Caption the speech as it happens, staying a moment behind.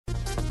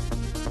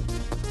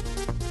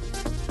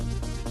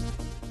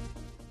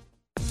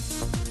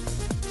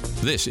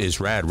This is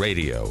RAD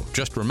Radio.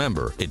 Just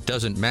remember, it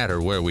doesn't matter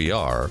where we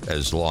are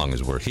as long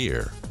as we're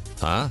here.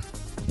 Huh?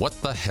 What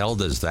the hell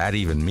does that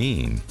even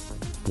mean?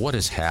 What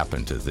has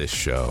happened to this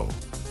show?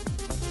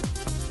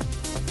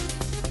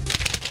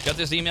 Got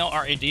this email,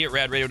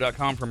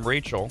 rad@radradio.com, from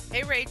Rachel.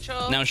 Hey,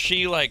 Rachel. Now,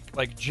 she,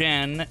 like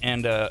Jen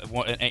and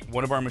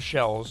one of our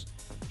Michelles,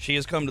 she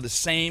has come to the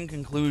same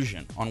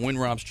conclusion on When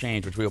Rob's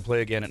Change, which we'll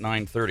play again at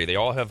 9:30. They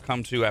all have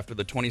come to after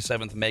the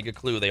 27th mega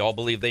clue. They all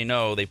believe they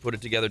know. They put it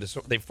together.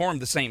 They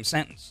formed the same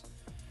sentence.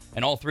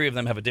 And all three of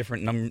them have a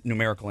different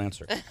numerical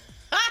answer.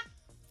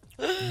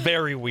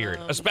 Very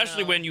weird.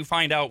 Especially when you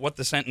find out what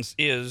the sentence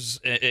is,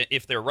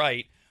 if they're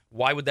right.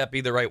 Why would that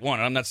be the right one?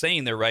 And I'm not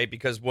saying they're right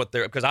because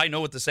I know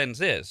what the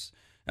sentence is.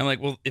 I'm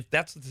like, well, if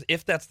that's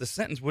the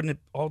sentence, wouldn't it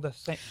all the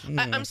same?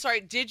 I'm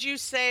sorry. Did you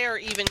say, or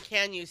even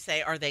can you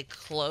say, are they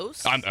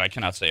close? I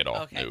cannot say it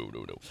all. Okay. No.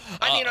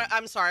 I mean,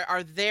 I'm sorry.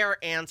 Are their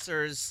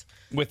ansers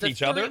with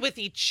each other? With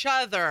each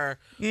other,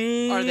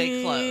 are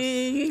they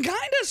close?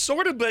 Kind of,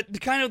 sort of,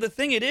 but kind of the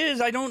thing it is,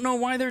 I don't know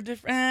why they're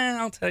different.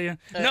 I'll tell you.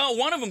 No,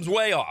 one of them's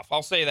way off.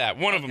 I'll say that.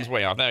 One of them's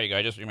way off. There you go.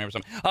 I just remember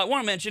something. I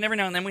want to mention every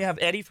now and then we have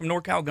Eddie from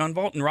NorCal Gun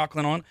Vault in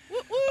Rockland on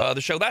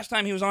the show. Last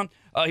time he was on,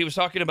 he was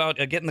talking about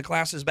getting the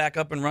classes back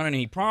up and running, and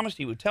he promised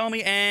he would tell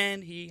me,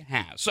 and he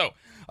has. So,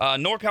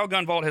 NorCal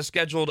Gun Vault has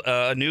scheduled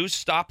a new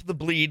Stop the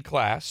Bleed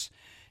class,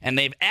 and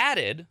they've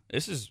added,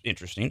 this is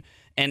interesting,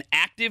 an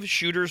active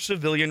shooter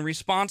civilian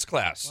response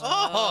class.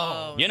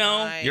 Oh, you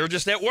know, nice. You're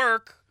just at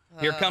work.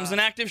 Here comes an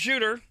active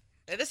shooter.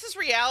 This is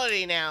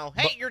reality now.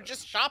 Hey, you're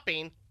just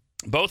shopping.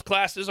 Both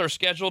classes are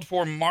scheduled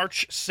for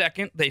March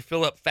 2nd. They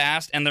fill up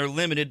fast, and they're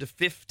limited to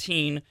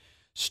 15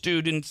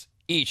 students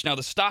each. Now,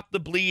 the Stop the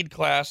Bleed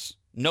class,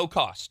 no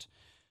cost.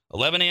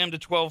 11 a.m. to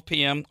 12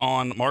 p.m.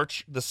 on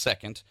March the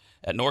 2nd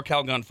at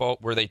NorCal Gun Vault,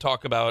 where they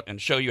talk about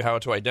and show you how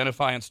to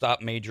identify and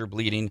stop major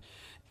bleeding.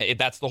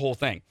 That's the whole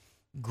thing.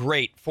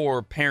 Great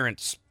for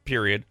parents,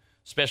 period,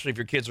 especially if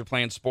your kids are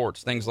playing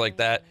sports, things like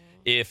that.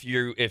 If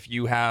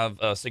you have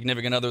a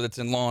significant other that's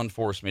in law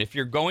enforcement, if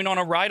you're going on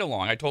a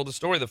ride-along. I told the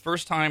story the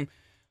first time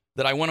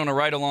that I went on a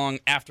ride-along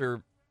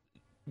after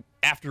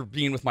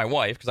being with my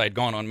wife, because I had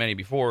gone on many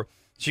before.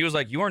 She was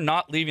like, you are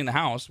not leaving the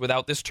house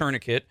without this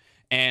tourniquet.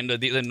 And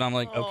I'm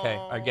like, okay,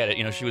 I get it.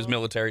 You know, she was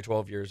military,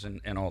 12 years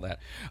and all that.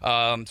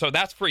 So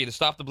that's free. The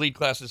Stop the Bleed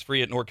class is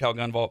free at NorCal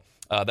Gun Vault.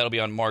 That'll be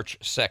on March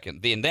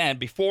 2nd. And then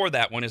before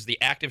that one is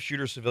the active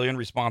shooter civilian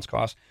response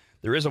cost.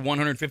 There is a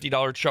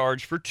 $150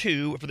 charge for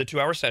the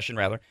 2-hour session,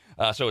 rather.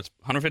 So it's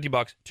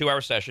 $150,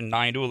 2-hour session,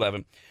 9 to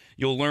 11.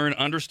 You'll learn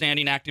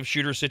understanding active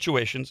shooter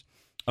situations,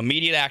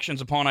 immediate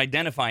actions upon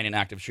identifying an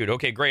active shooter.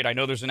 Okay, great. I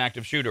know there's an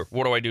active shooter.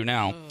 What do I do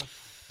now?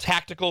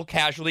 Tactical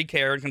casualty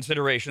care and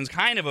considerations,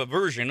 kind of a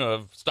version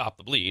of Stop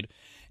the Bleed,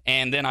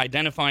 and then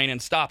identifying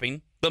and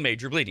stopping the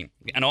major bleeding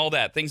and all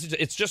that.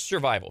 It's just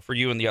survival for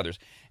you and the others.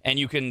 And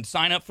you can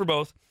sign up for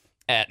both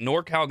at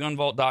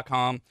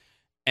norcalgunvault.com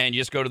and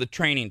you just go to the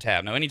training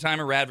tab. Now, anytime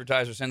a RAD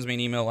advertiser sends me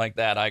an email like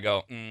that, I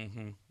go,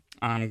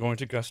 I'm going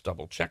to just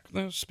double check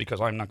this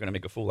because I'm not going to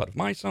make a fool out of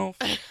myself.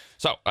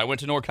 So I went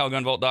to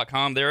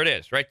norcalgunvault.com. There it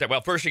is, right there.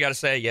 Well, first you got to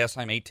say, yes,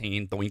 I'm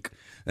 18, doink.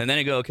 And then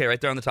you go, okay, right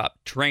there on the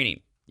top, training.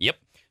 Yep.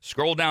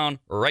 Scroll down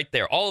right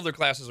there. All of their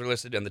classes are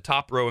listed, and the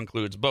top row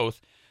includes both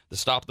the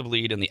Stop the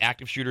Bleed and the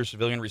active shooter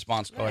civilian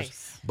response course.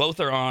 Nice. Both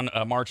are on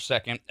March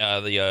 2nd.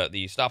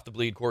 The Stop the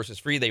Bleed course is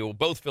free. They will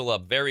both fill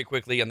up very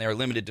quickly, and they are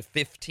limited to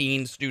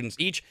 15 students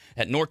each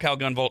at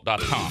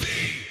norcalgunvault.com.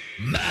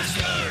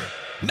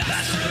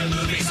 Master of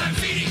movies, I'm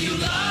feeding you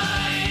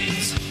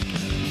lines.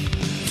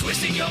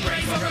 Twisting your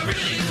brain for a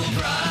really cool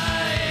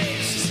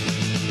prize.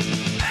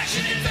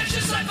 Action,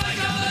 adventure, sci-fi,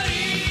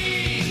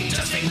 comedy.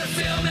 Just take the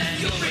film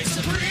and you'll reign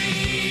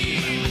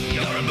supreme.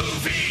 You're a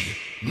movie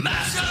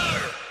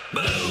master.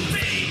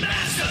 Movie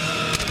master.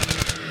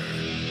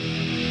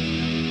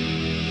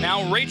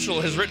 Now,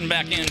 Rachel has written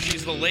back in.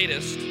 She's the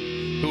latest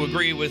who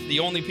agree with the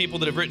only people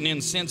that have written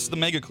in since the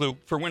mega clue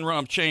for When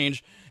Rob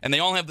Change. And they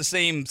all have the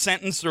same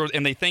sentence,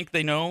 and they think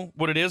they know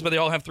what it is, but they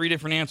all have 3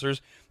 different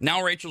answers.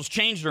 Now Rachel's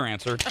changed her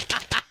answer,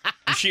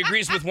 and she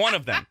agrees with one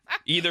of them,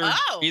 either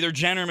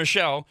Jen or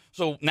Michelle.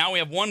 So now we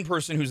have one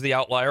person who's the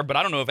outlier, but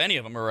I don't know if any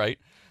of them are right.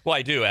 Well,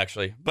 I do,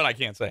 actually, but I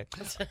can't say.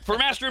 For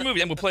Master of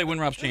Movies, and we'll play When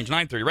Rob's Change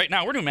 9:30. Right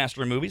now, we're doing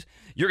Master of Movies.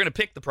 You're going to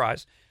pick the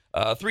prize.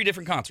 3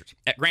 different concerts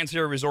at Grand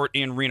Sierra Resort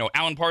in Reno.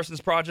 Alan Parsons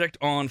Project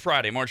on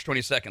Friday, March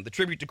 22nd. The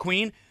Tribute to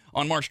Queen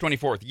on March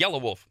 24th. Yellow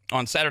Wolf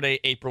on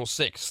Saturday, April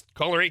 6th.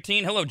 Caller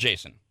 18. Hello,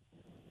 Jason.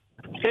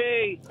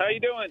 Hey, how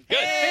you doing? Good.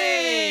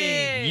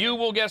 Hey! You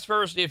will guess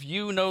first. If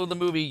you know the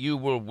movie, you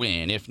will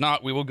win. If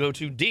not, we will go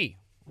to D.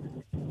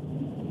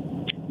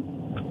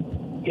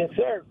 Yes,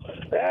 sir.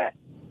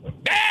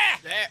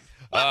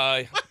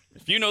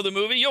 If you know the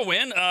movie, you'll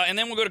win. And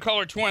then we'll go to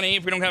caller 20.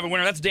 If we don't have a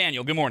winner, that's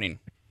Daniel. Good morning.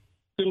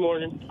 Good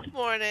morning. Good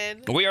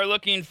morning. We are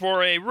looking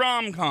for a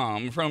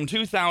rom-com from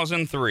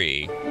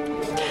 2003. My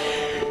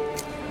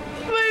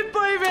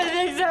boyfriend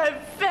thinks I'm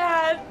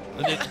fat.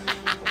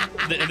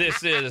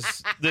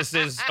 This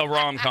is a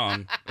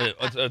rom-com.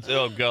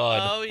 Oh,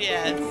 God. Oh,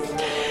 yes.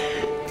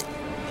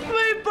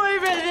 My boyfriend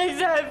boyfriend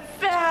thinks I'm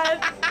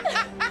fat.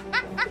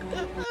 I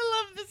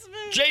love this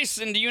movie.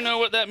 Jason, do you know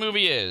what that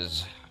movie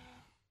is?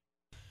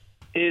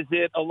 Is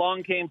it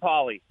Along Came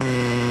Polly?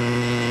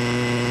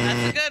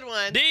 That's a good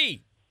one.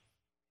 D.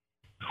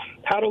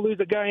 How to Lose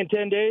a Guy in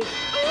 10 Days?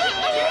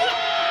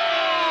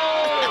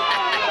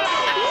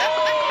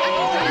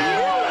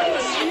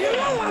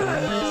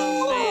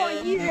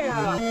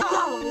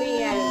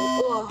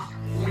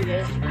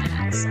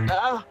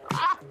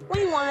 What do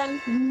you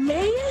want?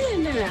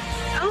 Man!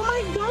 Oh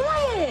my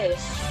gosh!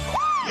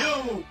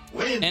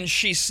 And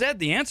she said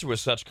the answer with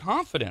such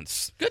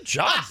confidence. Good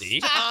job,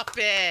 D. Stop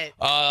it.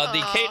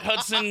 The Kate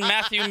Hudson,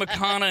 Matthew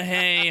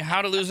McConaughey,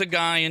 How to Lose a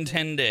Guy in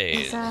 10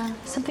 Days. Is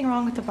something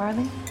wrong with the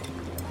barley?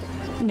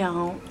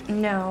 No.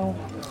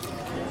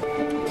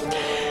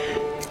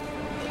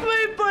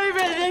 My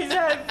boyfriend thinks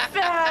I'm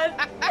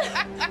fat.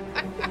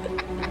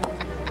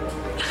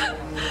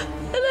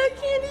 And I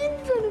can't eat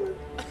in front of him.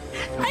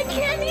 I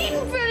can't eat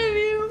in front of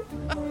you.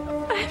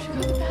 I have to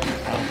go to the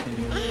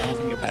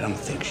bathroom. I don't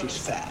think she's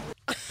fat.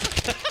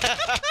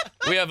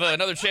 We have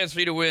another chance for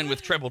you to win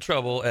with Treble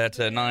Trouble at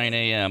 9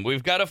 a.m.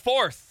 We've got a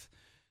fourth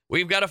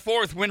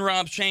Win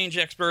Rob's change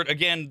expert.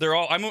 Again, they're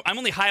all. I'm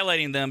only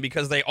highlighting them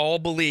because they all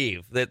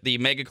believe that the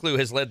mega clue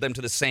has led them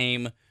to the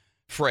same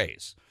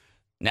phrase.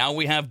 Now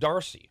we have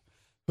Darcy,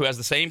 who has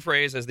the same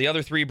phrase as the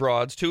other three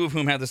broads, two of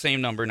whom have the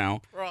same number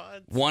now.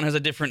 Broads. One has a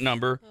different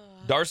number.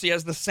 Darcy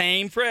has the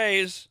same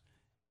phrase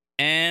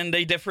and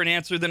a different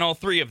answer than all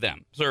three of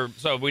them. So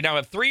we now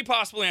have three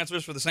possible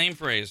answers for the same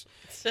phrase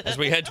as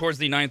we head towards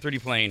the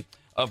 9:30 plane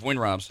of Win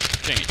Rob's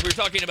change. We were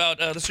talking about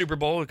the Super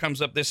Bowl. It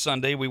comes up this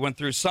Sunday. We went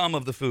through some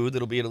of the food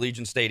that'll be at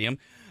Allegiant Stadium.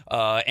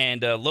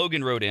 And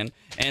Logan wrote in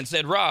and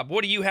said, Rob,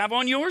 what do you have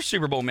on your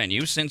Super Bowl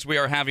menu since we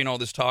are having all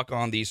this talk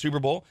on the Super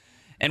Bowl?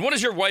 And what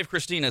does your wife,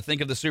 Christina, think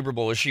of the Super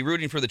Bowl? Is she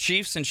rooting for the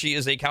Chiefs since she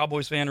is a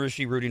Cowboys fan, or is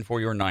she rooting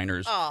for your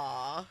Niners?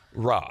 Aw.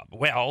 Rob.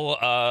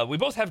 Well, we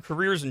both have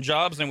careers and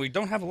jobs, and we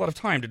don't have a lot of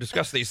time to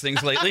discuss these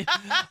things lately.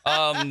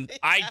 I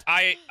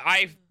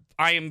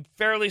am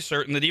fairly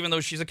certain that even though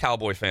she's a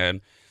Cowboy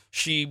fan,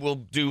 she will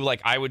do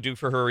like I would do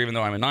for her, even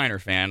though I'm a Niner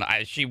fan.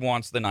 She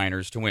wants the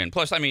Niners to win.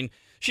 Plus, I mean,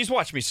 she's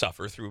watched me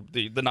suffer through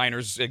the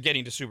Niners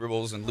getting to Super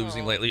Bowls and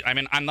losing lately. I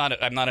mean, I'm not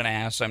an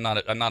ass. I'm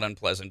not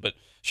unpleasant, but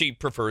she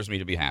prefers me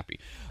to be happy.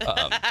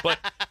 But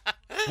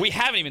we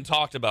haven't even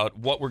talked about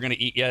what we're going to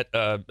eat yet.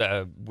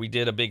 We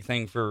did a big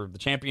thing for the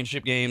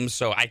championship games,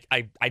 so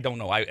I don't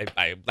know.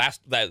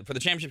 For the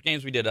championship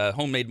games, we did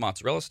homemade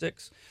mozzarella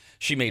sticks.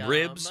 She made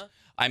ribs.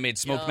 I made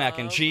smoked mac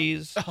and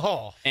cheese,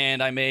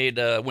 and I made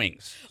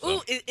wings. So.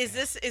 Ooh, is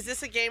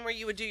this a game where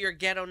you would do your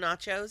ghetto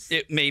nachos?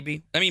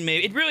 Maybe. I mean,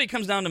 maybe. It really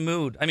comes down to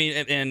mood. I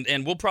mean,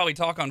 and we'll probably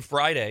talk on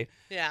Friday.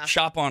 Yeah.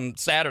 Shop on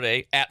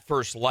Saturday at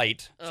First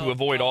Light to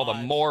avoid all the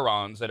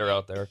morons that are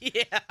out there.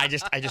 Yeah. I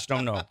just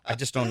don't know. I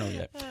just don't know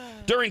yet.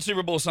 During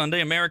Super Bowl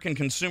Sunday, American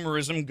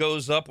consumerism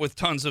goes up with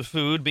tons of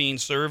food being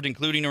served,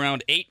 including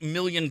around 8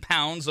 million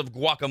pounds of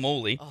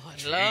guacamole. Oh,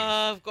 I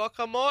love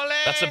guacamole.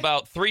 That's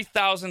about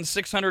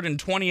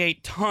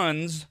 3,628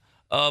 tons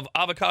of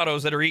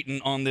avocados that are eaten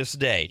on this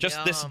day.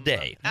 Just this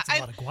day. That's a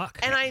lot of guac.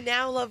 And I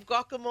now love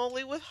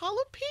guacamole with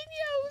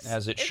jalapenos.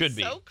 As it should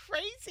be. It's so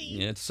crazy.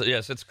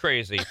 Yes, it's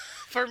crazy.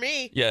 For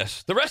me.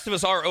 Yes. The rest of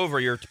us are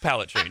over your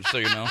palate change, so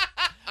you know.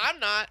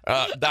 I'm not.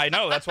 I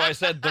know. That's why I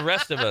said the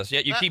rest of us.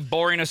 Yet you keep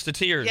boring us to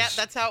tears. Yeah,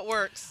 that's how it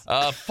works.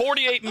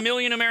 48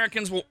 million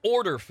Americans will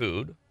order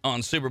food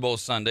on Super Bowl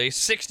Sunday.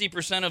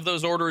 60% of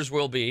those orders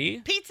will be...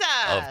 Pizza.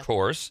 Of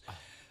course.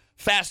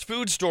 Fast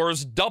food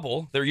stores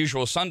double their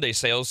usual Sunday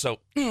sales, so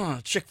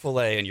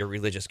Chick-fil-A and your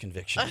religious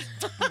convictions.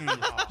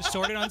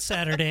 Sorted on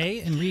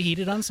Saturday and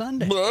reheated on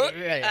Sunday.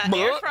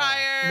 Air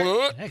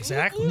fryer.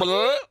 Exactly.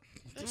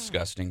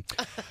 Disgusting.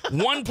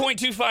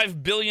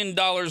 $1.25 billion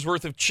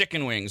worth of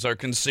chicken wings are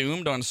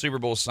consumed on Super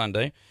Bowl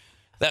Sunday.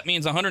 That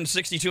means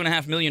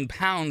 162.5 million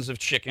pounds of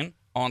chicken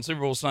on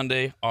Super Bowl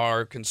Sunday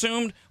are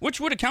consumed, which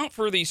would account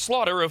for the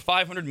slaughter of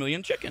 500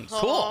 million chickens.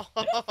 Cool.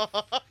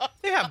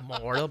 They have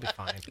more. They'll be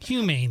fine.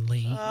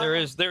 Humanely. There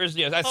is.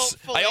 Yeah.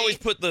 I always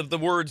put the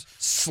words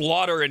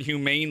slaughter and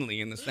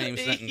humanely in the same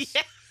sentence.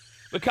 Yeah.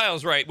 But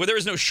Kyle's right. Well, there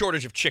is no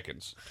shortage of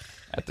chickens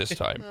at this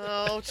time.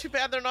 Oh, too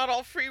bad they're not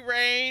all free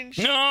range.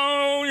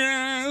 No,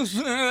 yes.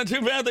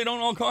 Too bad they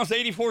don't all cost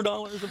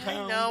 $84 a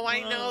pound.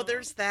 I know.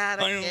 There's that.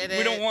 I get it.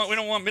 We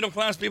don't want middle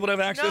class people to have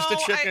access to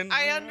chicken.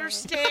 I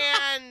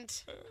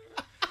understand.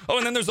 Oh,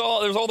 and then there's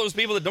all those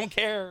people that don't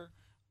care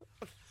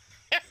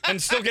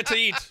and still get to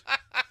eat.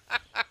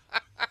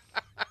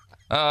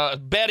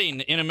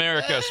 Betting in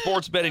America,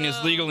 sports betting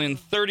is legal in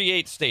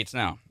 38 states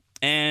now,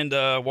 and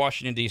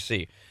Washington,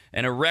 D.C.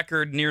 And a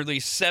record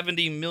nearly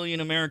 70 million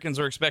Americans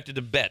are expected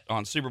to bet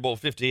on Super Bowl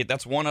 58.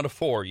 That's 1 out of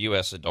 4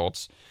 U.S.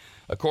 adults.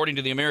 According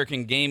to the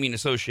American Gaming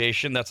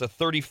Association, that's a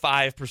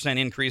 35%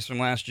 increase from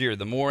last year.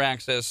 The more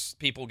access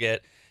people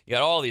get, you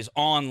got all these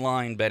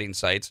online betting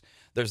sites.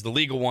 There's the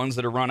legal ones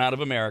that are run out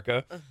of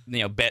America,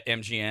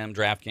 BetMGM,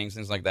 DraftKings,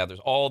 things like that. There's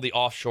all the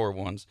offshore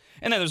ones.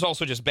 And then there's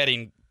also just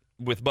betting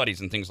with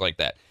buddies and things like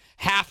that.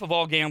 Half of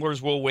all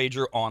gamblers will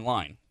wager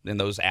online in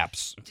those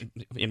apps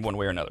in one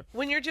way or another.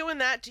 When you're doing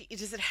that,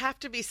 does it have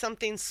to be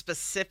something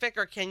specific,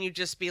 or can you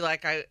just be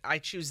like, I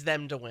choose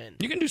them to win?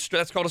 You can do,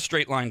 that's called a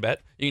straight line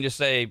bet. You can just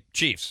say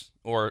Chiefs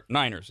or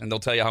Niners, and they'll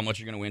tell you how much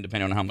you're going to win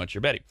depending on how much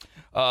you're betting.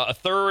 A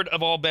third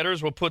of all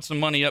bettors will put some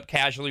money up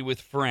casually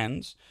with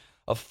friends.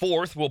 A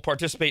fourth will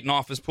participate in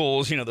office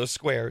pools, those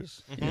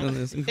squares.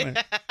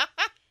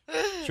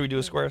 Should we do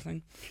a square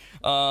thing?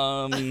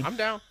 I'm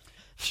down.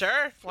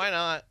 Sure, why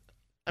not?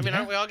 I mean,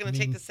 aren't we all going to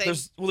take the same?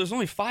 There's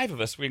only 5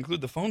 of us. We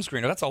include the phone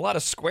screener. That's a lot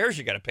of squares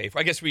you got to pay for.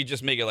 I guess we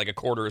just make it like a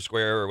quarter a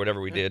square or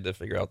whatever we did to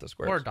figure out the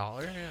squares. Or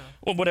 $1, yeah.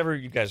 Well, whatever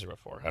you guys are up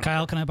for.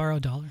 Kyle, can I borrow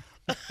 $1?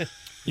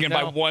 You can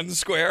buy 1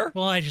 square?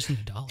 Well, I just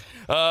need $1.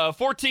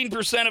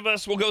 14% of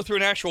us will go through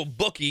an actual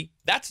bookie.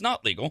 That's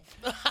not legal.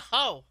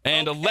 Oh.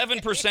 And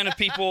 11% of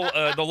people,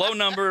 the low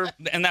number,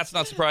 and that's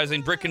not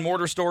surprising, brick and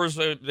mortar stores,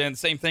 and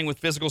same thing with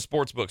physical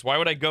sports books. Why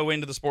would I go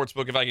into the sports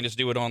book if I can just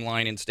do it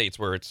online in states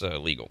where it's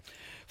legal?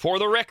 For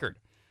the record,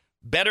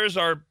 bettors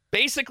are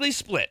basically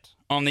split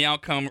on the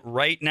outcome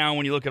right now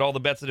when you look at all the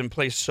bets that have been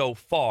placed so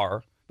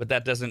far, but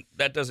that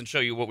doesn't show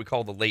you what we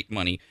call the late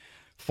money.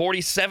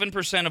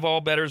 47% of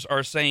all bettors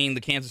are saying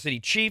the Kansas City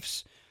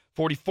Chiefs.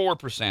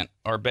 44%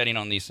 are betting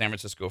on the San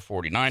Francisco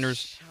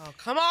 49ers. Oh,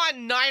 come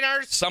on,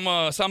 Niners!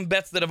 Some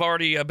bets that have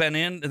already been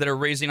in that are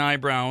raising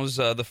eyebrows.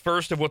 The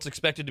first of what's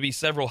expected to be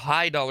several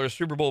high-dollar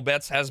Super Bowl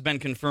bets has been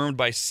confirmed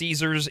by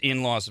Caesars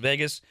in Las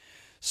Vegas.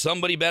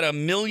 Somebody bet $1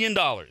 million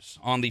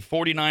on the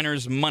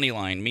 49ers money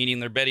line, meaning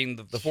they're betting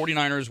the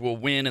 49ers will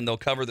win and they'll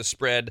cover the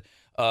spread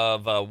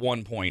of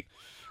 1 point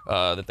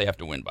that they have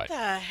to win by. What the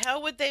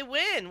hell would they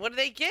win? What do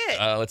they get?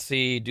 Let's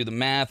see, do the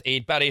math.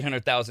 About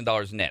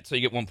 $800,000 net, so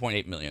you get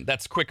 $1.8 million.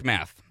 That's quick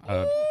math.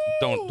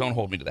 Don't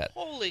hold me to that.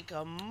 Holy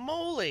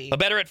moly! A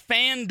better at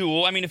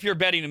FanDuel. I mean, if you're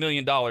betting $1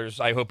 million,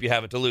 I hope you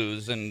have it to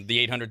lose, and the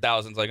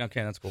 800,000 is like,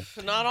 okay, that's cool.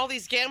 Not all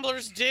these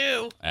gamblers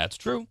do. That's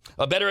true.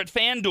 A better at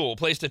FanDuel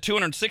placed a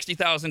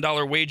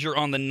 $260,000 wager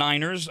on the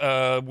Niners,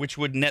 which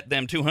would net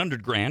them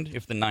 $200,000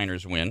 if the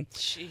Niners win.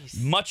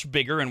 Jeez. Much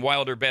bigger and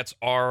wilder bets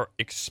are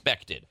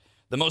expected.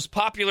 The most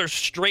popular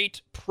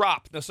straight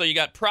prop. So you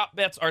got prop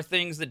bets are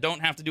things that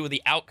don't have to do with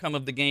the outcome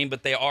of the game,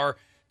 but they are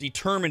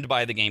determined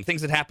by the game.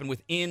 Things that happen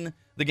within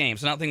the game.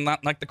 So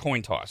not like the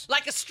coin toss.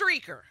 Like a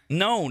streaker.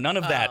 No, none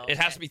of that. Okay. It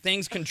has to be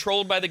things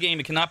controlled by the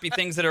game. It cannot be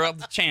things that are up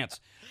to chance.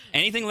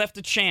 Anything left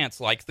to chance,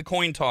 like the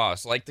coin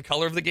toss, like the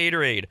color of the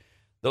Gatorade,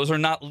 those are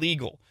not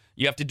legal.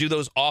 You have to do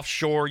those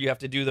offshore. You have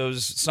to do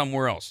those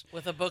somewhere else.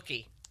 With a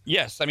bookie.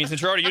 Yes. I mean,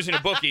 since you're already using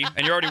a bookie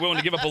and you're already willing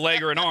to give up a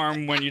leg or an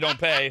arm when you don't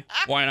pay,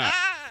 why not?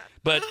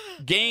 But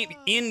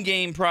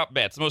in-game prop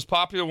bets. The most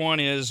popular one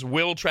is,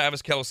 will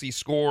Travis Kelce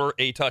score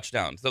a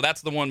touchdown? So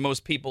that's the one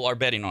most people are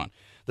betting on.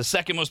 The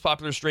second most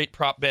popular straight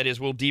prop bet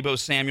is, will Deebo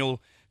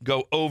Samuel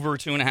go over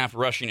 2.5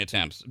 rushing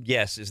attempts?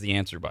 Yes is the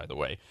answer, by the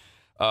way.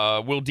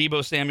 Will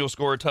Deebo Samuel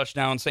score a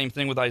touchdown? Same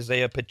thing with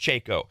Isaiah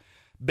Pacheco.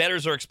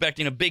 Bettors are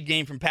expecting a big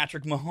game from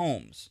Patrick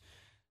Mahomes.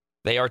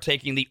 They are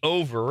taking the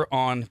over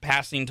on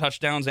passing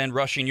touchdowns and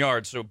rushing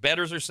yards. So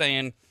bettors are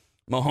saying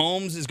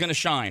Mahomes is going to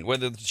shine.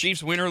 Whether the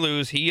Chiefs win or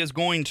lose, he is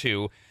going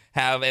to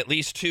have at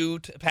least 2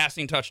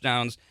 passing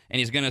touchdowns, and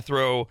he's going to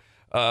throw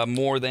he's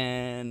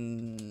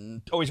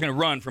going to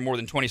run for more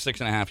than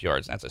 26.5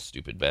 yards. That's a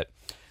stupid bet.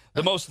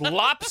 The most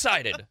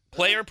lopsided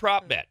player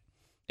prop bet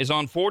is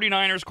on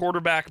 49ers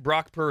quarterback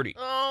Brock Purdy.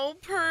 Oh,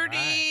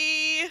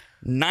 Purdy.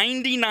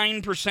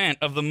 99%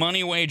 of the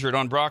money wagered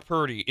on Brock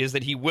Purdy is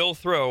that he will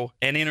throw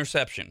an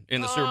interception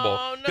in the Super Bowl,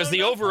 because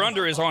the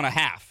over-under is on a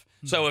half.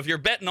 So if you're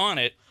betting on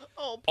it,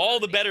 all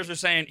the bettors are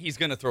saying he's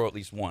going to throw at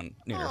least one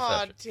interception.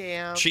 Oh,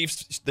 damn.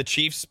 The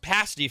Chiefs'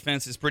 pass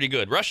defense is pretty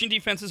good. Rushing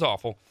defense is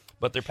awful,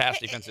 but their pass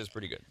defense is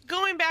pretty good.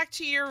 Going back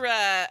to your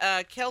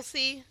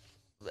Kelce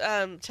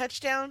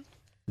touchdown.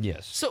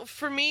 Yes. So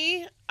for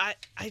me, I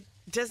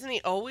doesn't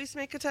he always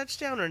make a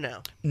touchdown or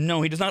no?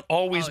 No, he does not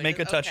always make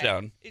a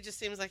touchdown. It just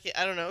seems like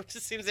I don't know. It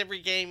just seems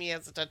every game he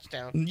has a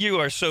touchdown. You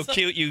are so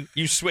cute, you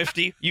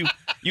Swiftie. You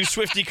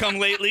Swiftie come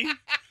lately.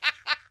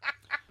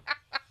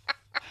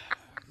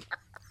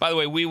 By the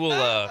way, we will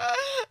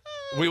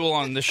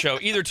on this show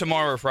either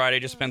tomorrow or Friday.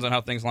 Just depends on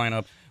how things line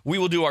up. We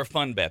will do our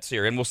fun bets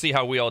here, and we'll see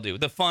how we all do.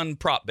 The fun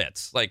prop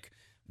bets, like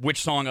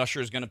which song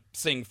Usher is going to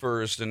sing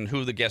first, and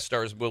who the guest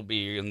stars will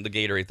be, and the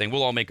Gatorade thing.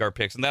 We'll all make our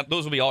picks, and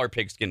those will be all our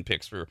pigskin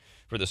picks for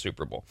the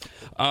Super Bowl.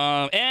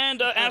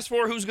 As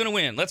for who's going to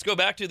win, let's go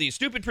back to the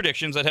stupid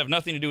predictions that have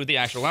nothing to do with the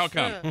actual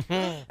outcome.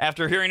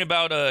 After hearing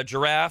about a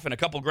giraffe and a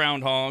couple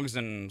groundhogs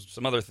and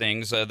some other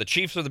things, the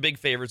Chiefs are the big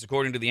favorites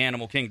according to the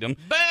Animal Kingdom.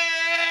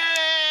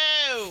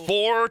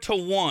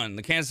 4-1,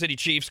 the Kansas City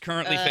Chiefs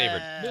currently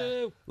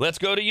favored. Let's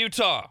go to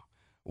Utah,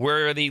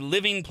 where the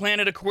Living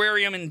Planet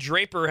Aquarium in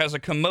Draper has a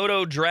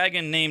Komodo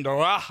dragon named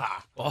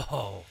Raha.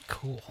 Oh,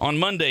 cool. On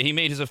Monday, he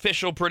made his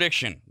official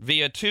prediction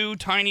via 2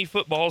 tiny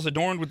footballs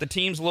adorned with the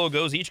team's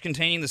logos, each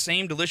containing the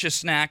same delicious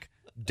snack,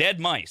 dead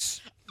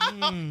mice. Oh,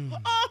 no!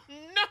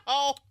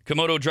 no.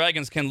 Komodo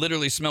dragons can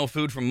literally smell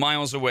food from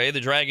miles away. The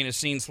dragon is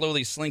seen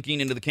slowly slinking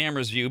into the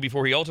camera's view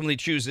before he ultimately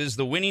chooses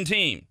the winning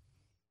team.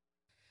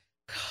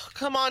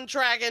 Come on,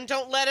 Dragon.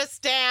 Don't let us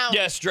down.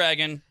 Yes,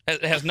 Dragon.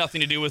 It has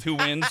nothing to do with who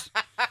wins.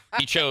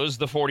 He chose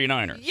the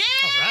 49ers. Yeah.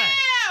 All right.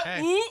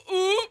 Hey. Ooh,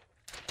 ooh.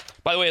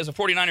 By the way, as a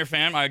 49er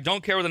fan, I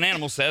don't care what an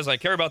animal says. I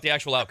care about the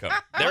actual outcome.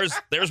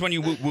 There's when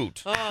you woot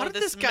woot. Oh, How did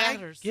this guy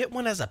get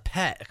one as a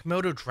pet? A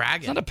Komodo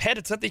dragon? It's not a pet.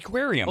 It's at the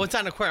aquarium. Oh, it's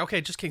not an aquarium.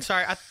 Okay, just kidding.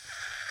 Sorry.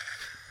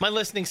 My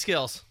listening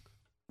skills.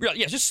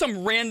 Yeah, just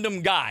some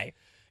random guy.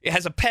 It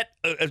has a pet,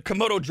 a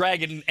Komodo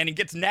dragon, and he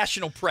gets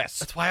national press.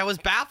 That's why I was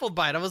baffled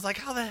by it. I was like,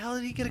 how the hell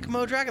did he get a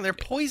Komodo dragon? They're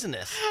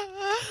poisonous.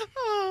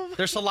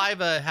 Their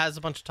saliva has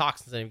a bunch of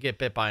toxins, and if you get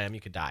bit by them,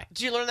 you could die.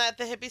 Did you learn that at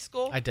the hippie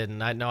school? I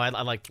didn't. I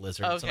liked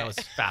lizards, and I was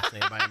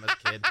fascinated by them as a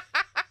kid.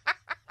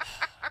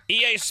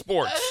 EA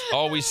Sports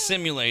always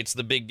simulates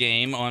the big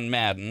game on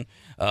Madden.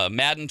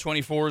 Madden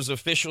 24's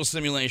official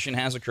simulation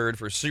has occurred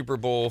for Super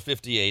Bowl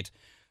 58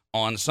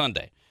 on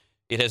Sunday.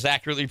 It has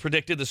accurately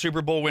predicted the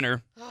Super Bowl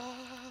winner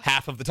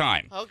half of the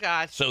time. Oh,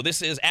 God. So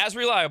this is as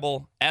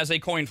reliable as a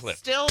coin flip.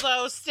 Still,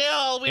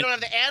 we don't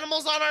have the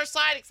animals on our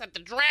side except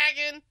the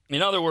dragon.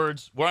 In other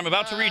words, what I'm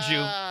about to read you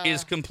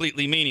is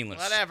completely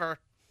meaningless. Whatever.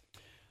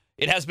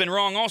 It has been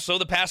wrong also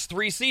the past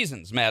 3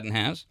 seasons, Madden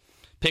has.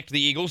 Picked the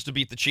Eagles to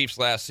beat the Chiefs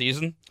last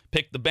season.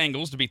 Picked the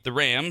Bengals to beat the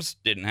Rams.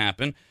 Didn't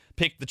happen.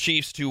 Picked the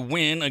Chiefs to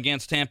win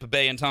against Tampa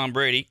Bay and Tom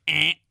Brady.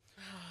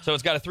 So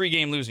it's got a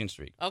 3-game losing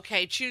streak.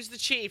 Okay, choose the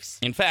Chiefs.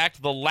 In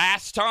fact, the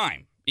last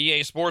time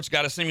EA Sports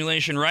got a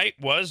simulation right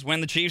was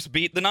when the Chiefs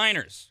beat the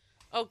Niners.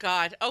 Oh,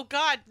 God. Oh,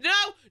 God. No,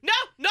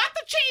 not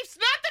the Chiefs.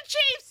 Not the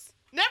Chiefs.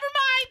 Never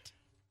mind.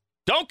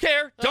 Don't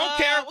care. Don't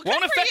care. Well,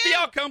 Won't good for affect the you.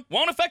 outcome.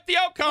 Won't affect the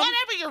outcome.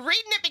 Whatever, you're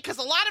reading it because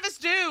a lot of us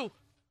do.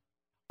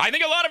 I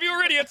think a lot of you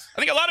are idiots.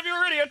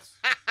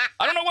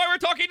 I don't know why we're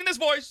talking in this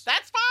voice.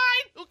 That's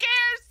fine. Who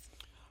cares?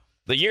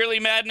 The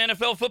yearly Madden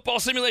NFL football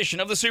simulation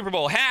of the Super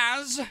Bowl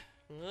has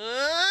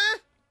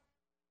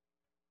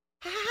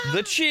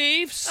the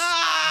Chiefs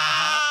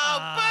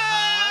Oh,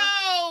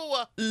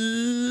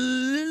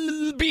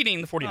 boo!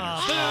 beating the 49ers.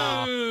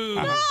 Oh,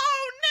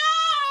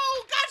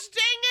 no! Gosh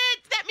dang it!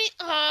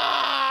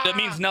 That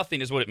means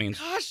nothing is what it means.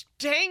 Gosh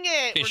dang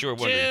it! In case you We're were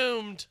wondering.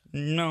 doomed.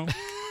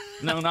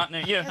 No, not now.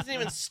 It Yeah, hasn't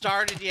even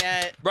started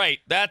yet. right.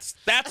 That's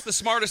the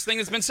smartest thing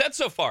that's been said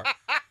so far.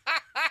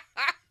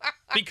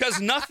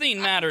 Because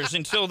nothing matters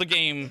until the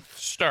game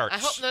starts. I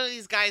hope none of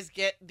these guys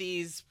get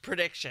these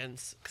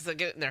predictions because they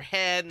get it in their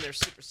head and they're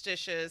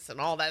superstitious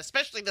and all that.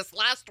 Especially this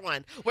last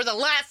one, where the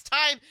last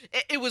time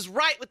it was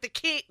right with the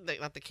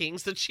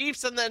the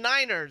Chiefs and the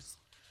Niners.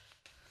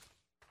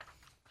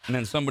 And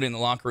then somebody in the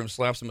locker room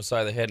slaps him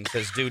aside the head and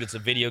says, "Dude, it's a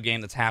video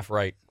game that's half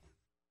right.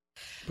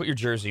 Put your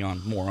jersey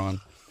on,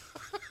 moron."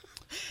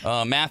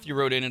 Matthew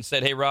wrote in and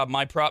said, "Hey, Rob,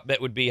 my prop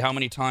bet would be how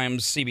many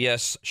times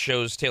CBS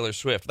shows Taylor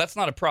Swift." That's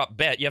not a prop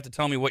bet. You have to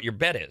tell me what your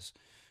bet is.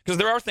 Because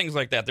there are things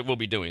like that we'll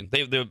be doing.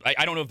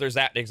 I don't know if there's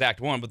that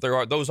exact one, but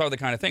those are the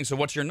kind of things. So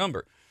what's your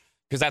number?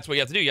 Because that's what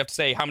you have to do. You have to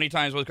say how many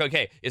times,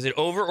 okay, is it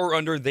over or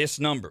under this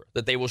number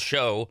that they will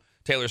show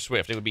Taylor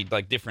Swift? It would be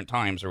like different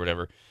times or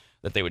whatever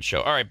that they would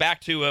show. All right,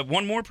 back to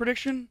one more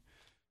prediction?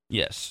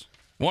 Yes.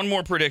 One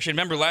more prediction.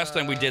 Remember last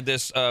time we did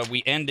this,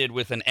 we ended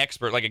with an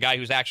expert, like a guy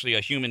who's actually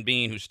a human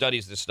being who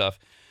studies this stuff,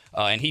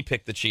 and he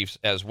picked the Chiefs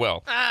as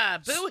well.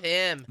 Boo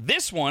him.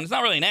 This one is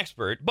not really an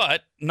expert,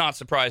 but not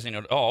surprising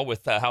at all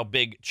with how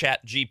big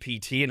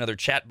ChatGPT and other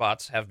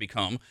chatbots have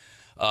become.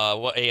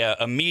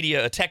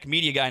 A tech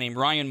media guy named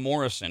Ryan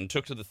Morrison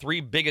took to the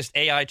 3 biggest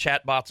AI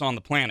chatbots on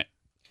the planet.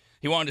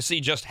 He wanted to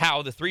see just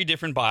how the 3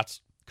 different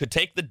bots could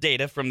take the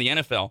data from the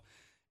NFL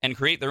and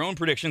create their own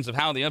predictions of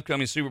how the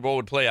upcoming Super Bowl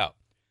would play out.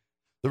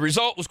 The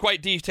result was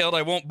quite detailed.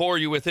 I won't bore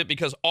you with it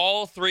because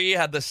all 3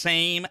 had the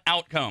same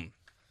outcome.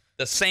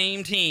 The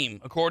same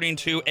team, according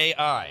to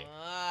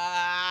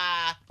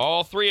AI.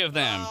 All 3 of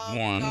them. Oh,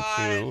 1,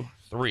 God. 2,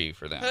 3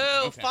 for them.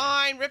 Okay.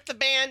 Fine. Rip the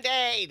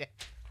Band-Aid.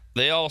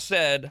 They all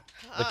said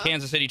the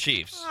Kansas City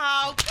Chiefs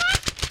Oh, God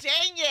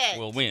dang it.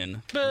 will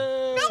win.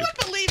 No one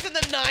believes in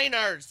the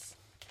Niners.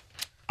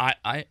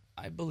 I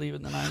believe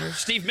in the Niners.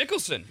 Steve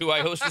Mickelson, who I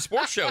host a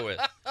sports show with.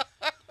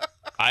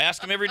 I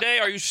ask him every day,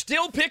 are you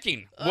still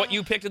picking what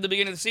you picked at the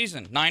beginning of the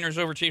season? Niners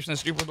over Chiefs in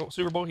the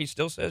Super Bowl? He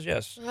still says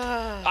yes.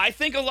 I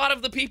think a lot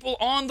of the people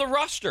on the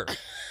roster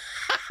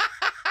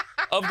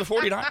of the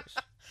 49ers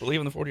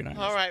believe in the 49ers.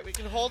 All right, we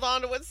can hold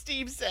on to what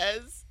Steve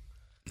says.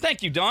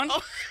 Thank you, Don.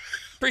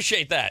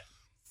 Appreciate that.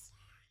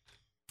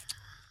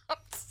 I'm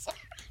sorry.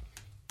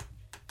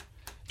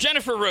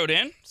 Jennifer wrote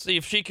in, see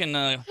if she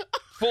can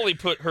fully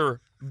put her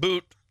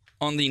boot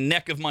on the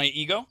neck of my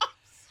ego.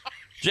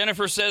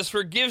 Jennifer says,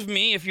 forgive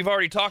me if you've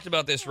already talked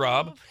about this,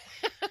 Rob.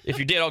 If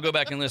you did, I'll go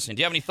back and listen. Do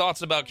you have any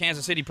thoughts about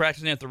Kansas City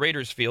practicing at the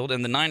Raiders field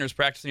and the Niners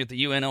practicing at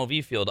the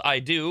UNLV field? I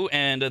do,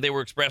 and they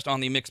were expressed on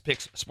the Mixed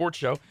Picks Sports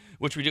Show,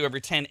 which we do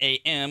every 10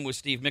 a.m. with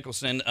Steve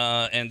Mickelson,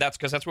 and that's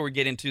because that's where we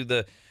get into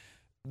the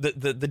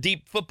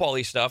deep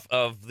football-y stuff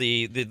of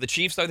the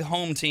Chiefs are the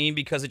home team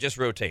because it just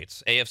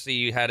rotates.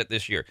 AFC had it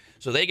this year.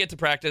 So they get to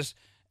practice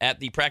at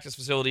the practice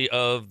facility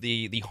of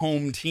the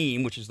home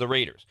team, which is the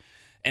Raiders.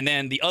 And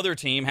then the other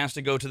team has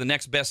to go to the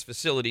next best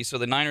facility, so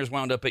the Niners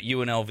wound up at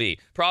UNLV.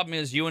 Problem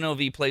is,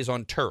 UNLV plays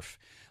on turf.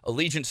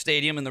 Allegiant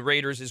Stadium and the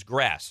Raiders is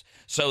grass.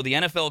 So the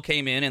NFL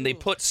came in and they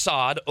put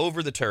sod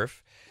over the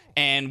turf.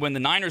 And when the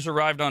Niners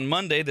arrived on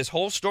Monday, this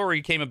whole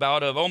story came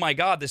about of, oh my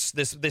God, this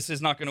is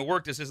not going to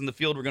work. This isn't the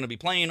field we're going to be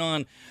playing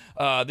on.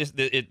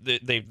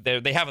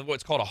 They have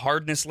what's called a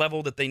hardness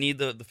level that they need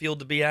the field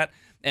to be at,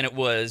 and it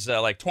was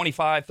like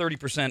 25,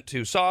 30%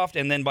 too soft.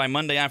 And then by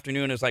Monday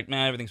afternoon, it was like,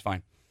 nah, everything's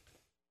fine.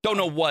 Don't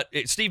know what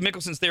Steve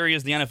Mickelson's theory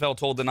is. The NFL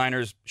told the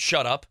Niners,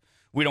 shut up.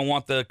 We don't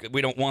want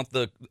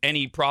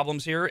any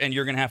problems here, and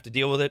you're going to have to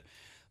deal with it.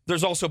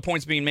 There's also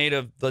points being made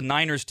of the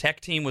Niners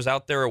tech team was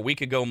out there a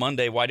week ago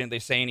Monday. Why didn't they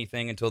say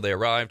anything until they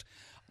arrived?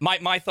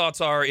 My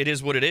thoughts are it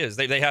is what it is.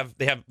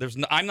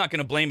 I'm not going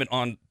to blame it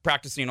on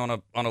practicing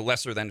on a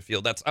lesser than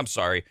field. I'm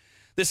sorry.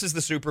 This is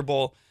the Super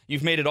Bowl.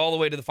 You've made it all the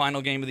way to the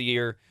final game of the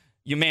year.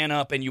 You man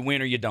up and you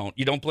win or you don't.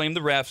 You don't blame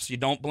the refs. You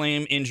don't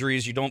blame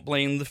injuries. You don't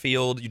blame the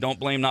field. You don't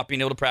blame not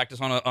being able to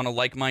practice on a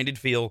like-minded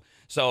field.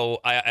 So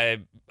I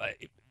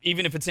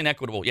even if it's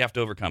inequitable, you have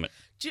to overcome it.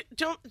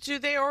 Do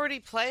they already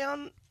play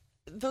on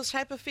those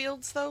type of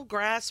fields though,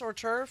 grass or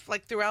turf,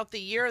 like throughout the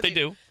year? They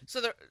do.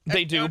 So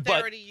they do. Aren't they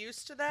already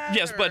used to that?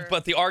 Yes,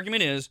 but the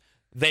argument is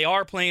they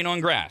are playing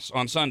on grass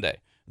on Sunday.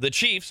 The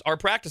Chiefs are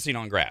practicing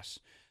on grass.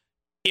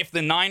 If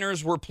the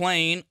Niners were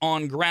playing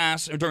on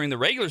grass during the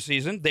regular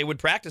season, they would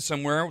practice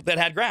somewhere that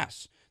had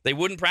grass. They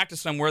wouldn't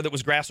practice somewhere that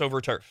was grass over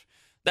turf.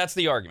 That's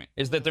the argument,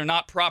 is that they're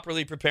not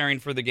properly preparing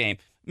for the game.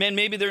 Man,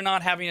 maybe they're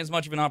not having as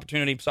much of an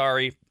opportunity.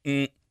 Sorry.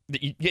 You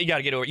got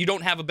to get over it. You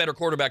don't have a better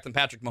quarterback than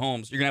Patrick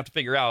Mahomes. You're going to have to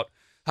figure out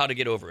how to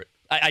get over it.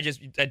 I just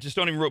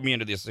don't even rope me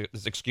into this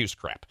excuse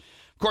crap.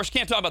 Of course, you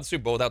can't talk about the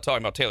Super Bowl without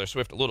talking about Taylor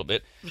Swift a little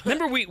bit.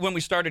 Remember when we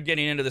started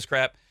getting into this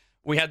crap,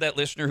 we had that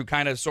listener who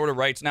kind of sort of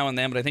writes now and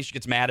then, but I think she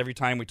gets mad every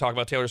time we talk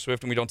about Taylor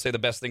Swift and we don't say the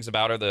best things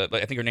about her.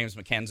 I think her name is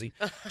Mackenzie.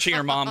 She and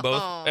her mom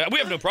both. We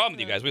have no problem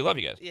with you guys. We love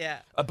you guys. Yeah.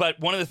 But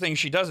one of the things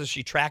she does is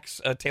she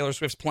tracks Taylor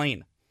Swift's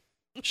plane.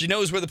 She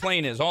knows where the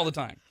plane is all the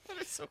time.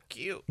 That is so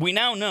cute. We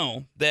now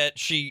know that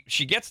she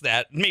gets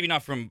that, maybe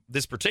not from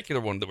this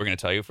particular one that we're going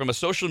to tell you, from a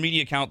social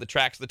media account that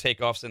tracks the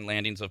takeoffs and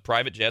landings of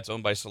private jets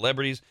owned by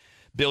celebrities,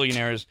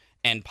 billionaires,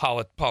 and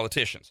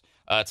politicians.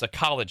 It's a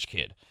college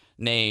kid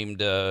named...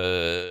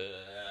 Taylor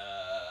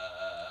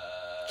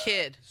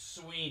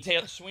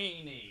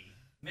Sweeney.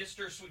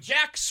 Mr.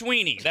 Jack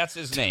Sweeney. That's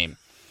his name.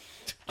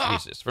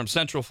 Jesus. From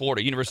Central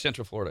Florida, University of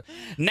Central Florida.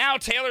 Now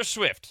Taylor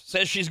Swift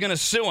says she's going to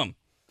sue him.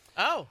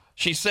 Oh.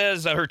 She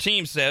says, her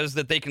team says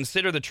that they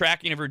consider the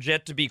tracking of her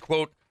jet to be,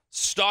 quote,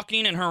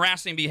 stalking and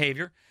harassing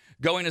behavior,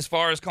 going as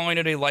far as calling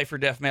it a life or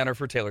death matter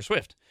for Taylor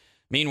Swift.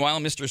 Meanwhile,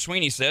 Mr.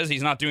 Sweeney says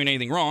he's not doing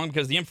anything wrong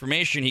because the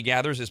information he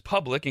gathers is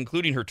public,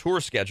 including her tour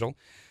schedule.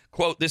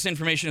 Quote, this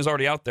information is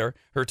already out there.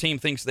 Her team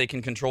thinks they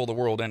can control the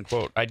world, end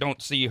quote. I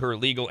don't see her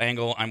legal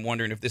angle. I'm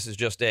wondering if this is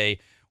just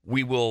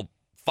we will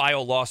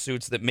file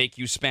lawsuits that make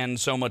you spend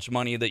so much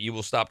money that you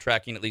will stop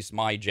tracking at least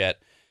my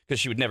jet, because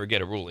she would never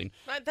get a ruling.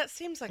 That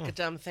seems like a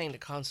dumb thing to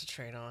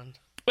concentrate on.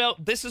 Well,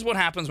 this is what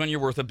happens when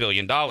you're worth $1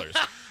 billion.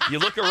 You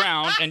look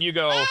around and you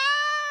go,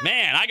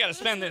 man, I got to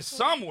spend this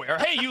somewhere.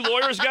 Hey, you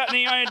lawyers got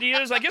any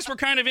ideas? I guess we're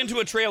kind of into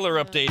a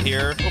trailer update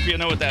here. Hope you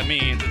know what that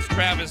means. It's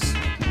Travis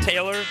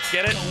Taylor.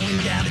 Get it?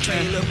 Going down the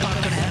trailer park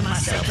and have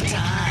myself a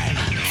time.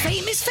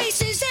 Famous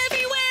faces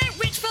everywhere,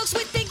 rich folks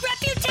with big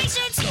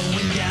reputations.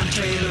 Going down the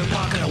trailer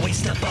park and I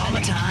waste up all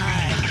my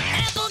time.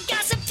 Apple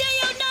gossip day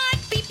or night,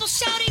 people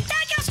shouting,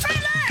 that guy's trailer.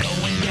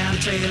 Going down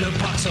the trailer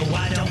park so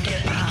I don't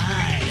get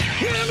behind.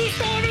 Really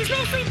stories,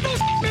 no free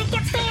bullshit,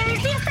 get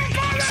stories,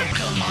 so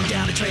come on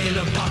down to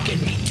trailer park and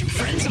meet two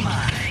friends of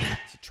mine.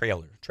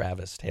 Trailer,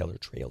 Travis Taylor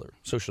trailer.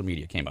 Social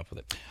media came up with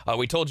it.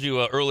 We told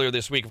you earlier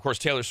this week, of course,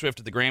 Taylor Swift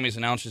at the Grammys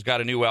announced she's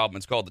got a new album.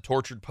 It's called The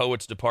Tortured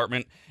Poets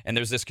Department, and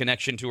there's this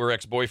connection to her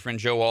ex-boyfriend,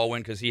 Joe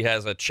Alwyn, because he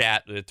has a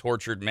chat, the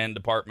Tortured Men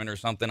Department or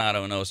something, I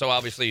don't know. So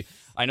obviously,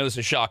 I know this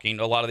is shocking.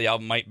 A lot of the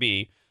album might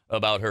be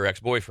about her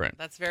ex-boyfriend.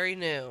 That's very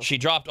new. She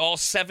dropped all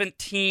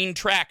 17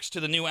 tracks to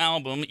the new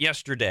album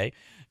yesterday.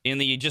 In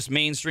the just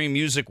mainstream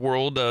music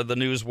world, the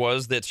news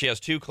was that she has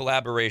 2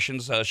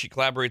 collaborations. She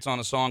collaborates on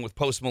a song with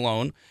Post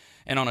Malone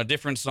and on a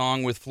different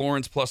song with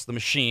Florence Plus the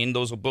Machine.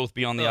 Those will both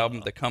be on the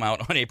album that come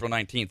out on April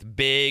 19th.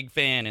 Big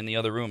fan in the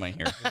other room, I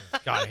hear.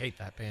 God, I hate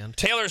that band.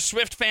 Taylor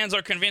Swift fans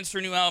are convinced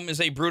her new album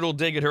is a brutal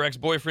dig at her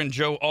ex-boyfriend,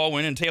 Joe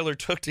Alwyn, and Taylor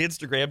took to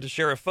Instagram to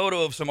share a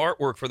photo of some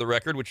artwork for the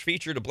record, which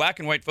featured a black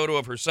and white photo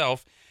of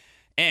herself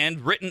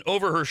and written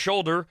over her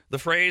shoulder the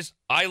phrase,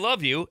 I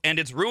love you, and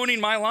it's ruining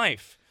my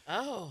life.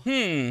 Oh.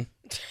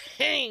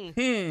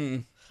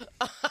 Dang.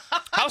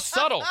 How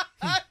subtle.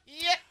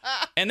 Yeah.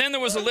 And then there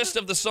was a list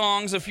of the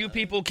songs. A few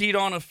people keyed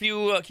in on a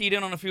few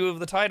of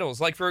the titles.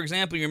 Like, for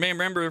example, you may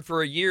remember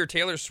for a year,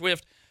 Taylor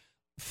Swift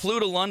flew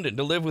to London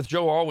to live with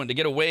Joe Alwyn to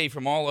get away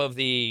from all of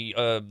the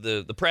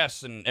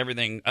press and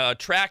everything.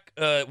 Track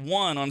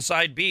 1 on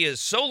side B is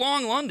So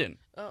Long London.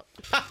 Oh.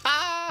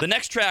 The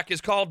next track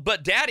is called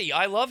But Daddy,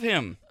 I Love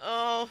Him.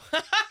 Oh.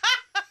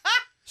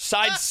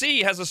 Side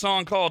C has a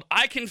song called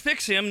I Can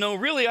Fix Him, No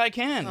Really I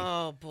Can.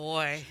 Oh,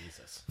 boy.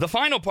 The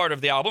final part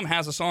of the album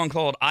has a song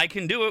called I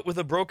Can Do It With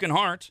a Broken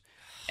Heart.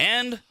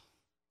 And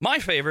my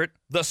favorite,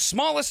 The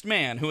Smallest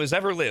Man Who Has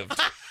Ever Lived.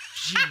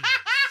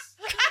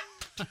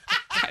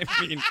 I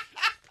mean,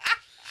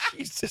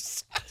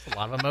 Jesus. A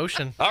lot of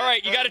emotion. All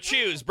right, you got to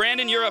choose.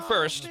 Brandon, you're up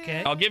first.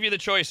 Okay. I'll give you the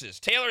choices.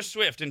 Taylor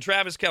Swift and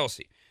Travis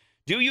Kelce.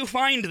 Do you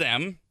find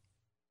them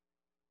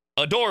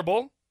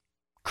adorable,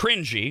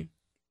 cringy,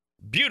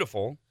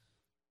 beautiful,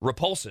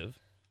 repulsive,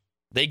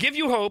 they give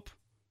you hope,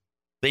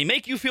 they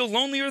make you feel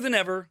lonelier than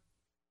ever,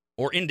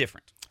 or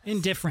indifferent?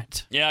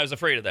 Indifferent. Yeah, I was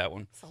afraid of that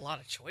one. That's a lot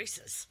of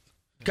choices.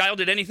 Kyle,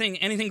 did anything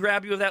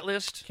grab you of that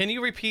list? Can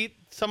you repeat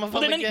some of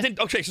Well, them then, again?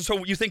 okay,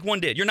 so you think one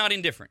did. You're not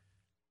indifferent.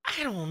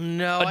 I don't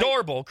know.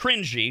 Adorable,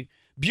 cringy,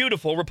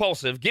 beautiful,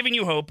 repulsive, giving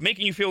you hope,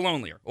 making you feel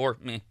lonelier, or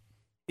meh.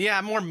 Yeah,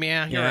 more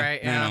meh. You're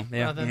right. Yeah.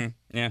 Yeah. Rather than-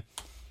 Yeah.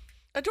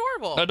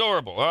 Adorable.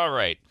 Adorable. All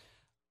right.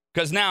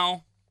 Because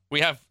now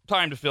we have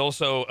time to fill,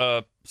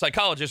 so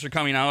psychologists are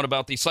coming out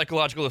about the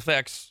psychological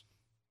effects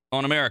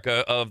on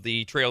America of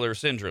the Traylor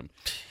syndrome.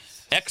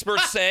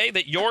 Experts say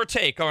that your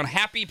take on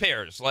happy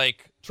pairs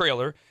like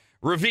Traylor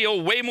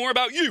reveal way more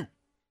about you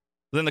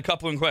than the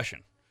couple in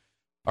question.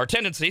 Our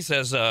tendency,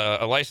 says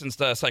a licensed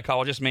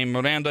psychologist named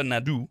Miranda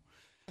Nadeau,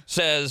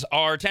 says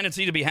our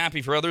tendency to be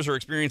happy for others or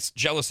experience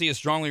jealousy is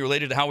strongly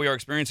related to how we are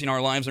experiencing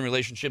our lives and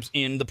relationships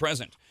in the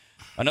present.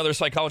 Another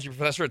psychology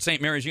professor at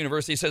St. Mary's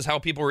University says how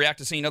people react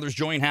to seeing others'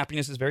 joy and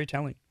happiness is very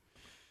telling.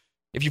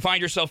 If you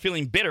find yourself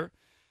feeling bitter,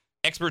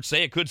 experts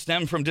say it could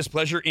stem from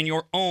displeasure in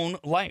your own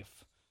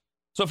life.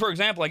 So, for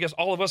example, I guess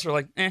all of us are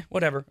like,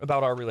 whatever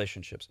about our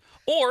relationships.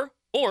 Or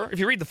if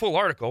you read the full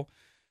article,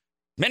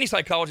 many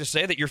psychologists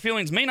say that your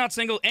feelings may not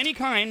signal any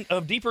kind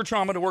of deeper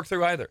trauma to work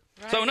through either.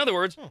 Right. So, in other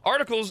words,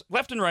 articles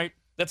left and right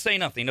that say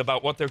nothing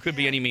about what there could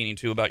be any meaning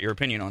to about your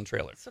opinion on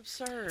Traylor. It's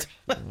absurd.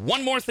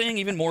 One more thing,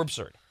 even more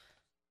absurd.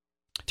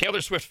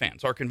 Taylor Swift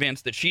fans are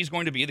convinced that she's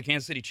going to be the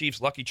Kansas City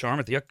Chiefs' lucky charm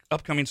at the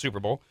upcoming Super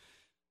Bowl.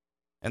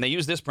 And they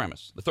use this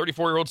premise. The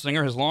 34-year-old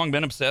singer has long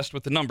been obsessed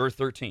with the number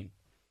 13.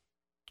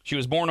 She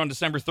was born on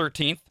December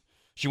 13th.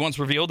 She once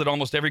revealed that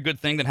almost every good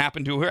thing that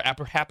happened to her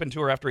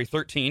after a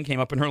 13 came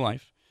up in her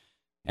life.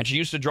 And she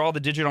used to draw the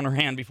digit on her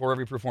hand before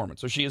every performance.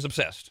 So she is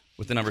obsessed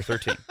with the number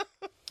 13.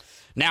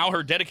 Now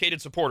her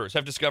dedicated supporters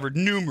have discovered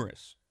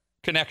numerous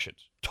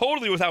connections,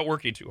 totally without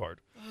working too hard,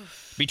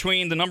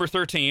 between the number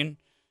 13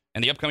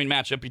 and the upcoming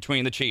matchup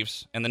between the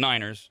Chiefs and the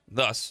Niners.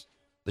 Thus,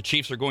 the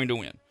Chiefs are going to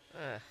win.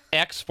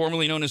 X,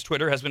 formerly known as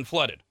Twitter, has been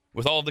flooded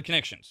with all of the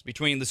connections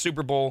between the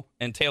Super Bowl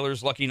and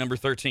Taylor's lucky number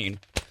 13.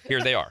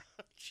 Here they are.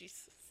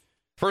 Jesus.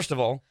 First of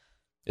all,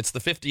 it's the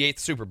 58th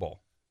Super Bowl.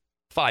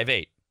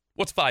 5-8.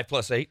 What's 5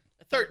 plus 8?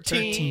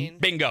 13.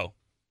 Bingo.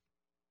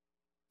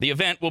 The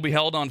event will be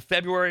held on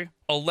February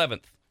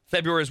 11th.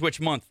 February is which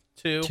month?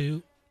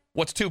 2.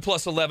 What's 2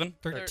 plus 11?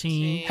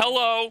 13.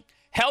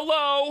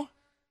 Hello.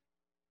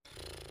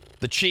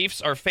 The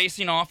Chiefs are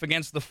facing off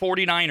against the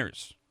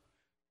 49ers.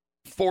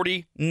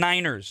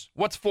 49ers.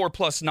 What's 4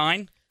 plus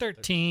 9?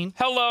 13.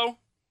 Hello.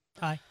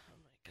 Hi.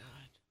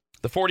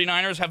 The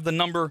 49ers have the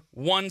number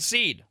 1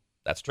 seed.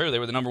 That's true. They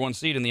were the number 1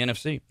 seed in the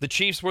NFC. The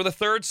Chiefs were the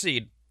 3rd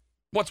seed.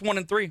 What's 1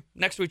 and 3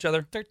 next to each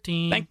other?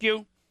 13. Thank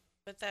you.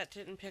 But that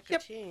didn't pick a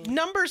team.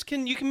 Numbers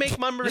you can make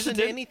numbers Yes, it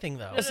into did. anything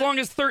though. As long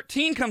as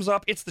 13 comes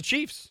up, it's the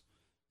Chiefs.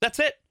 That's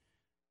it.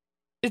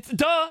 It's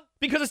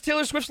because it's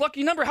Taylor Swift's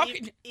lucky number. How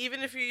can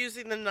Even if you're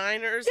using the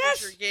Niners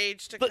Yes! as your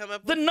gauge to the, come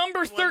up the with number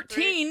 1, 3,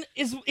 13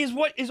 is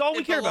what is all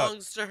we it care about.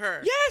 belongs to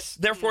her. Yes,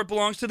 therefore it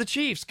belongs to the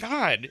Chiefs.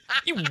 God,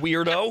 you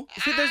weirdo.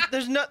 See,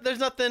 there's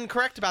nothing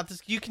correct about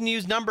this. You can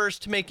use numbers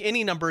to make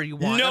any number you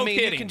want. No I mean,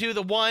 kidding. You can do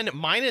the 1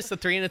 minus the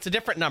 3, and it's a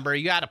different number.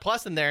 You add a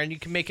plus in there, and you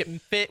can make it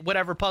fit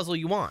whatever puzzle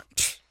you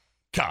want.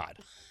 God.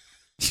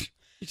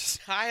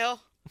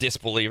 Kyle,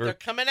 Disbeliever. they're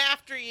coming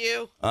after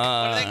you. What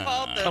are they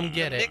called? Come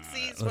get the it.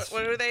 Pixies?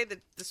 What are they? The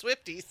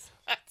Swifties.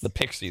 The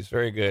Pixies.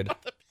 Very good.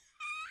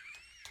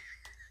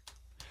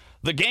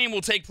 The game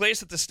will take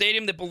place at the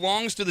stadium that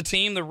belongs to the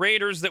team, the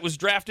Raiders, that was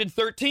drafted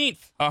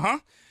 13th.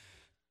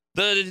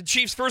 The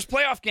Chiefs' first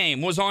playoff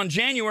game was on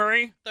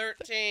January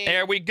 13.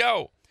 There we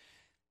go.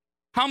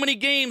 How many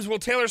games will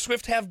Taylor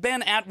Swift have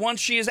been at once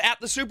she is at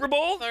the Super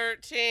Bowl?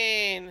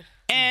 13.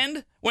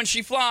 And when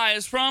she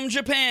flies from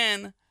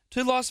Japan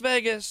to Las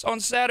Vegas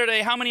on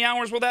Saturday, how many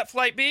hours will that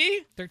flight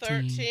be?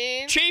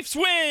 13. Chiefs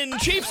win!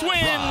 Chiefs win!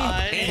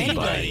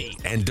 Anybody.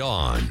 And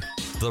Dawn.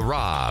 The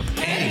Rob.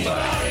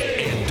 Anybody.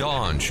 And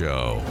Dawn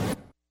Show.